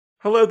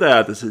Hello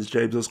there, this is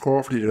James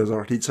Croft,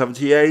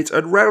 1978,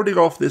 and rounding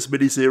off this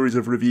mini-series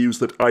of reviews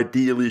that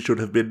ideally should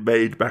have been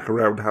made back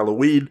around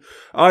Halloween,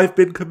 I've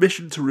been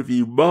commissioned to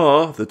review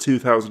Ma, the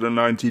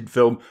 2019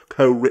 film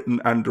co-written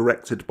and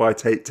directed by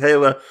Tate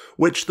Taylor,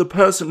 which the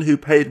person who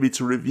paid me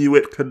to review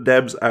it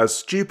condemns as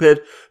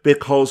stupid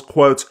because,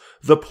 quote,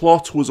 the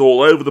plot was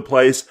all over the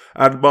place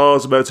and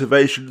Ma's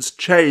motivations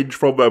change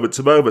from moment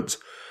to moment.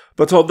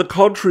 But on the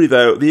contrary,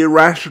 though, the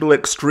irrational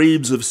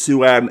extremes of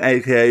Sue-Ann,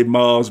 aka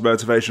Ma's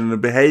motivation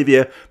and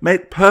behaviour,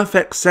 make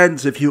perfect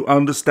sense if you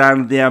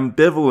understand the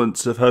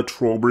ambivalence of her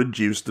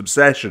trauma-induced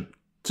obsession.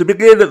 To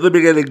begin at the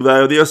beginning,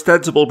 though, the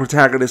ostensible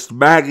protagonist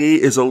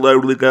Maggie is a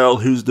lonely girl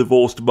whose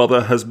divorced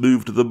mother has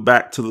moved them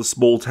back to the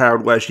small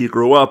town where she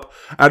grew up,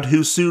 and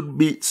who soon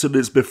meets and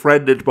is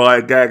befriended by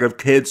a gang of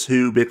kids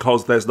who,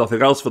 because there's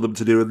nothing else for them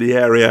to do in the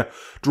area,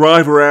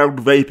 drive around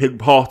vaping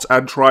pot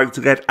and trying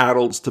to get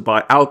adults to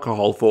buy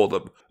alcohol for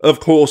them. Of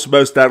course,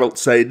 most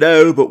adults say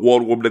no, but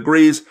one woman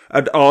agrees,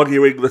 and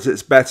arguing that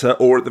it's better,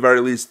 or at the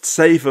very least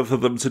safer for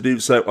them to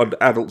do so under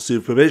adult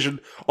supervision,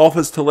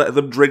 offers to let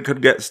them drink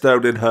and get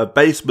stoned in her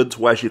basement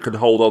where she can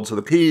hold on to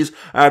the keys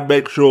and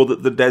make sure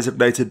that the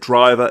designated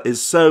driver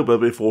is sober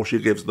before she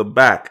gives them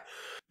back.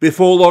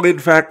 Before long, in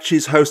fact,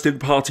 she's hosting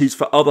parties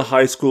for other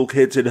high school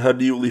kids in her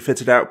newly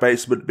fitted out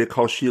basement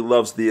because she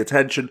loves the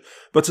attention,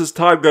 but as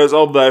time goes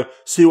on though,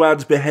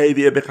 Sue-Ann's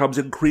behaviour becomes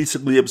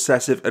increasingly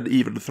obsessive and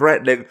even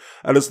threatening,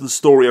 and as the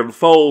story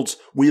unfolds,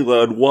 we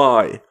learn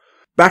why.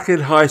 Back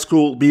in high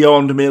school,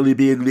 beyond merely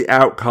being the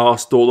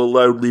outcast or the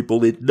lonely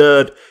bullied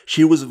nerd,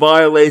 she was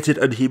violated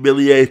and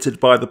humiliated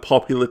by the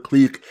popular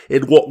clique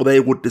in what they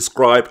would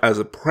describe as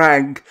a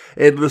prank,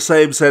 in the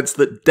same sense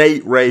that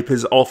date rape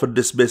is often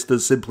dismissed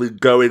as simply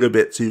going a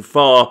bit too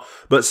far,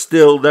 but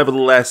still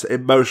nevertheless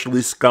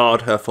emotionally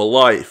scarred her for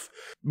life.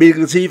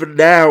 Meaning that even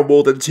now,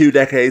 more than 2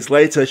 decades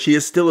later, she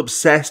is still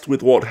obsessed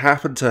with what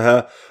happened to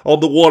her, on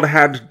the one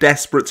hand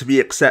desperate to be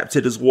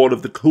accepted as one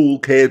of the cool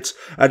kids,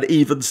 and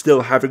even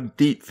still having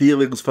deep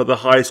feelings for the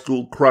high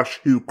school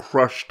crush who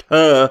crushed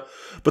her,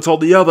 but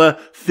on the other,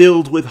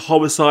 filled with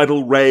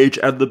homicidal rage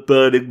and the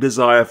burning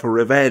desire for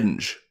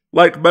revenge.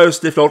 Like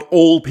most, if not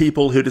all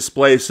people who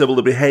display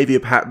similar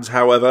behaviour patterns,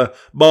 however,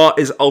 Ma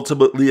is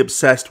ultimately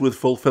obsessed with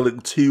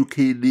fulfilling 2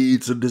 key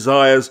needs and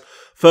desires.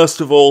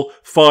 First of all,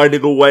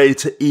 finding a way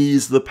to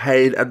ease the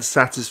pain and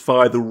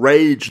satisfy the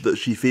rage that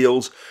she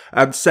feels,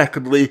 and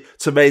secondly,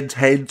 to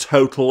maintain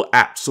total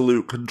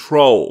absolute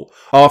control.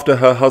 After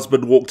her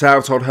husband walked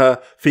out on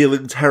her,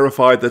 feeling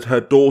terrified that her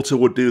daughter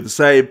would do the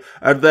same,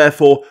 and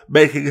therefore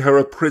making her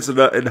a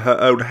prisoner in her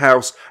own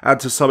house and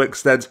to some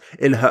extent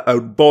in her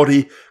own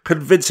body,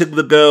 convincing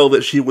the girl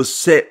that she was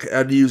sick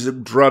and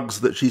using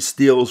drugs that she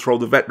steals from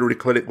the veterinary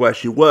clinic where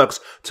she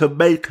works to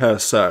make her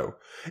so.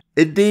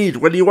 Indeed,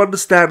 when you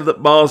understand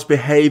that Ma's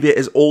behaviour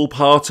is all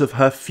part of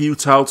her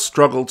futile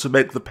struggle to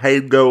make the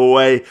pain go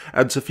away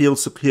and to feel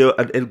secure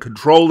and in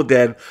control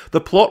again, the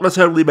plot not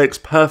only makes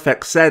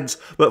perfect sense,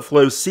 but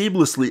flows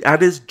seamlessly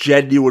and is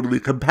genuinely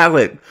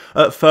compelling.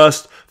 At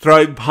first,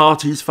 throwing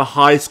parties for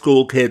high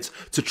school kids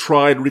to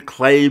try and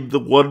reclaim the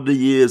wonder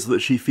years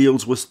that she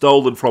feels were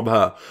stolen from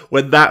her.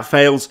 When that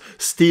fails,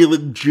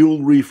 stealing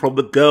jewellery from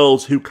the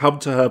girls who come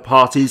to her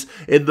parties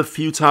in the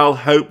futile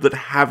hope that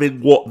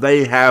having what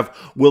they have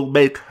will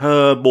make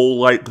her more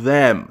like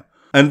them.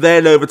 And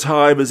then over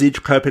time, as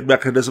each coping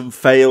mechanism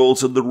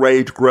fails and the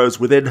rage grows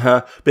within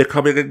her,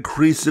 becoming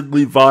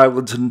increasingly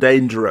violent and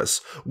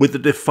dangerous, with the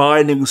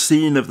defining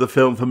scene of the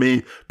film for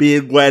me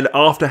being when,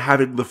 after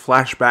having the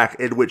flashback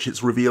in which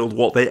it's revealed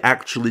what they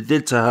actually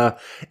did to her,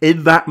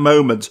 in that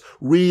moment,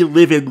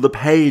 reliving the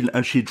pain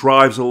as she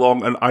drives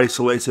along an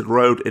isolated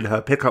road in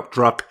her pickup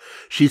truck,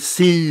 she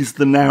sees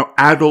the now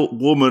adult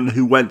woman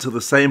who went to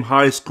the same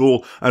high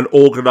school and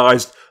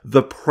organised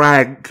the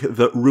prank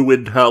that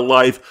ruined her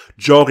life,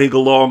 jogging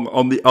along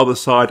on the other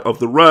side of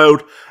the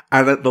road,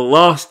 and at the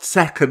last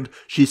second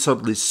she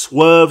suddenly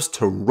swerves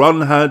to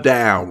run her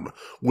down,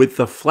 with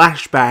the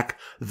flashback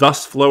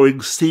thus flowing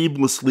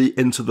seamlessly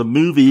into the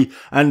movie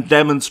and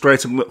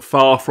demonstrating that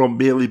far from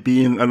merely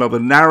being another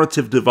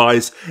narrative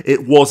device,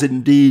 it was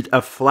indeed a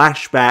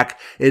flashback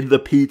in the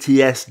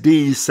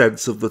PTSD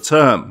sense of the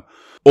term.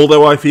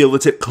 Although I feel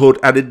that it could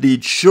and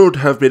indeed should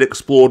have been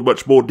explored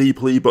much more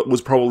deeply but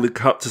was probably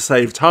cut to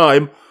save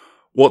time.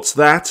 What's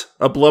that?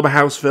 A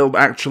Blumhouse film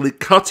actually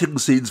cutting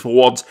scenes for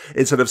once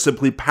instead of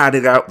simply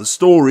padding out the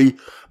story.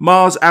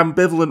 Ma's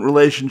ambivalent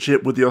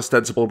relationship with the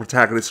ostensible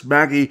protagonist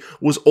Maggie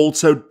was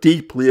also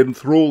deeply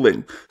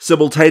enthralling,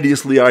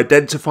 simultaneously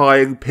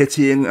identifying,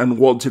 pitying and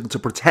wanting to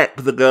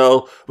protect the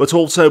girl, but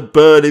also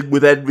burning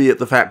with envy at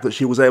the fact that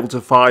she was able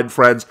to find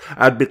friends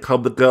and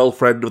become the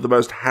girlfriend of the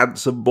most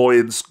handsome boy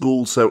in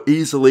school so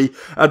easily,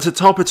 and to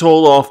top it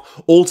all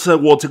off, also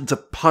wanting to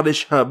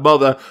punish her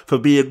mother for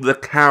being the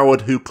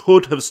coward who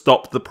could have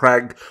stopped the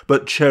prank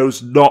but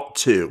chose not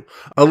to.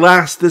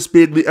 Alas, this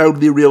being the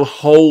only real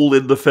hole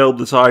in the film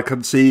that I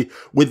can see,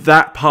 with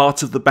that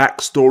part of the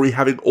backstory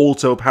having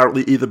also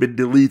apparently either been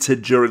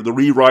deleted during the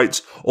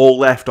rewrites or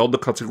left on the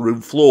cutting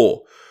room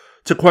floor.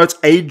 To quote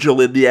Angel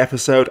in the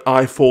episode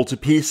I Fall to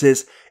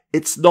Pieces,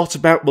 "It's not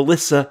about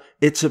Melissa,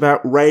 it's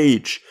about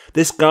rage.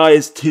 This guy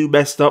is too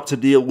messed up to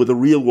deal with a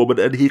real woman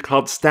and he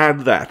can't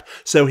stand that,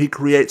 so he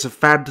creates a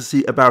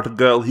fantasy about a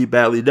girl he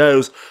barely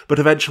knows, but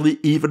eventually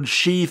even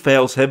she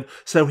fails him,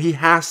 so he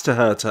has to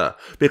hurt her,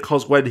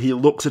 because when he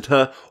looks at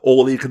her,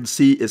 all he can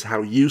see is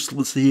how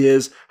useless he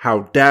is,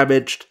 how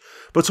damaged."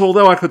 But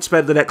although I could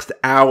spend the next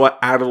hour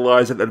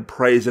analysing and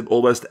praising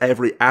almost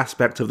every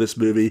aspect of this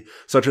movie,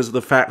 such as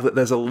the fact that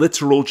there's a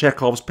literal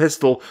Chekhov's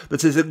pistol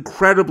that is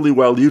incredibly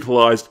well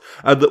utilised,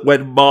 and that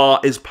when Ma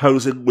is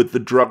posing with the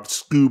drugged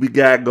Scooby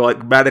Gang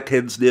like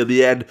mannequins near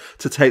the end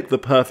to take the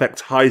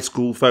perfect high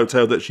school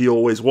photo that she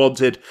always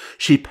wanted,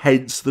 she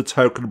paints the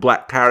token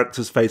black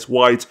character's face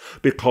white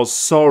because,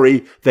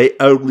 sorry, they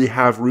only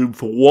have room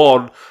for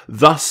one,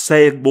 thus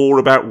saying more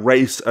about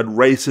race and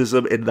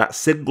racism in that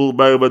single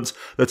moment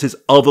that is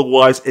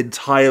otherwise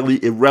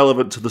entirely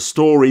irrelevant to the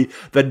story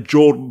than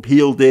Jordan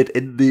Peele did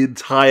in the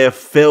entire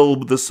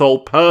film, the sole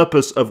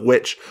purpose of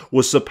which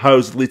was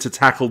supposedly to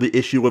tackle the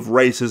issue of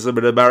racism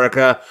in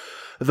America.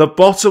 The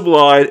bottom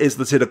line is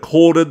that in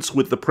accordance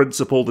with the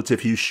principle that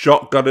if you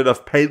shotgun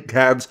enough paint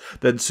cans,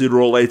 then sooner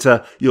or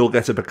later you'll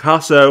get a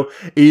Picasso,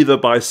 either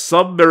by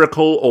some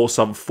miracle or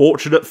some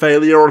fortunate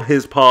failure on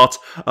his part,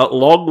 at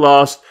long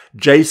last,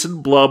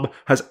 Jason Blum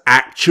has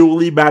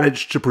actually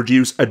managed to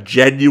produce a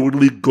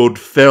genuinely good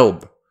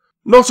film.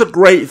 Not a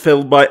great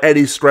film by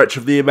any stretch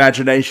of the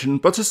imagination,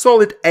 but a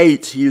solid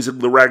 8 using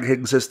the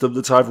ranking system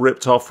that I've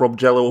ripped off from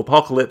Jello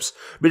Apocalypse,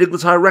 meaning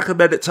that I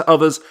recommend it to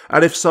others,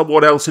 and if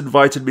someone else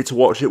invited me to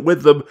watch it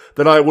with them,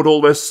 then I would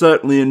almost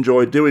certainly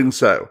enjoy doing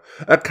so.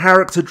 A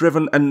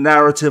character-driven and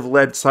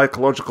narrative-led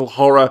psychological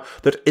horror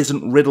that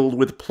isn't riddled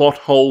with plot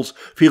holes,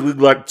 feeling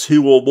like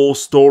 2 or more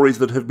stories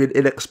that have been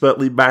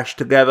inexpertly mashed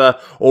together,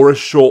 or a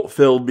short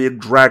film being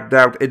dragged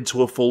out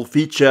into a full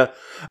feature.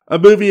 A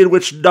movie in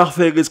which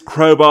nothing is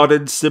crowbarred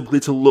in simply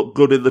to look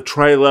good in the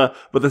trailer,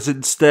 but that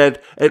instead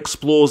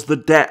explores the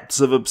depths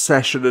of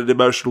obsession and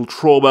emotional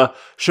trauma,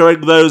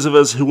 showing those of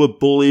us who were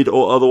bullied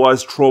or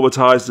otherwise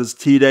traumatized as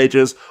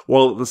teenagers,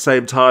 while at the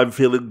same time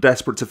feeling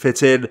desperate to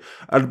fit in,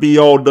 and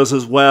beyond us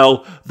as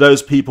well,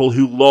 those people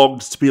who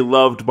longed to be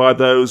loved by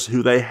those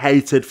who they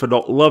hated for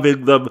not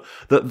loving them,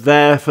 that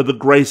there for the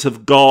grace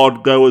of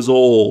God go us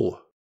all.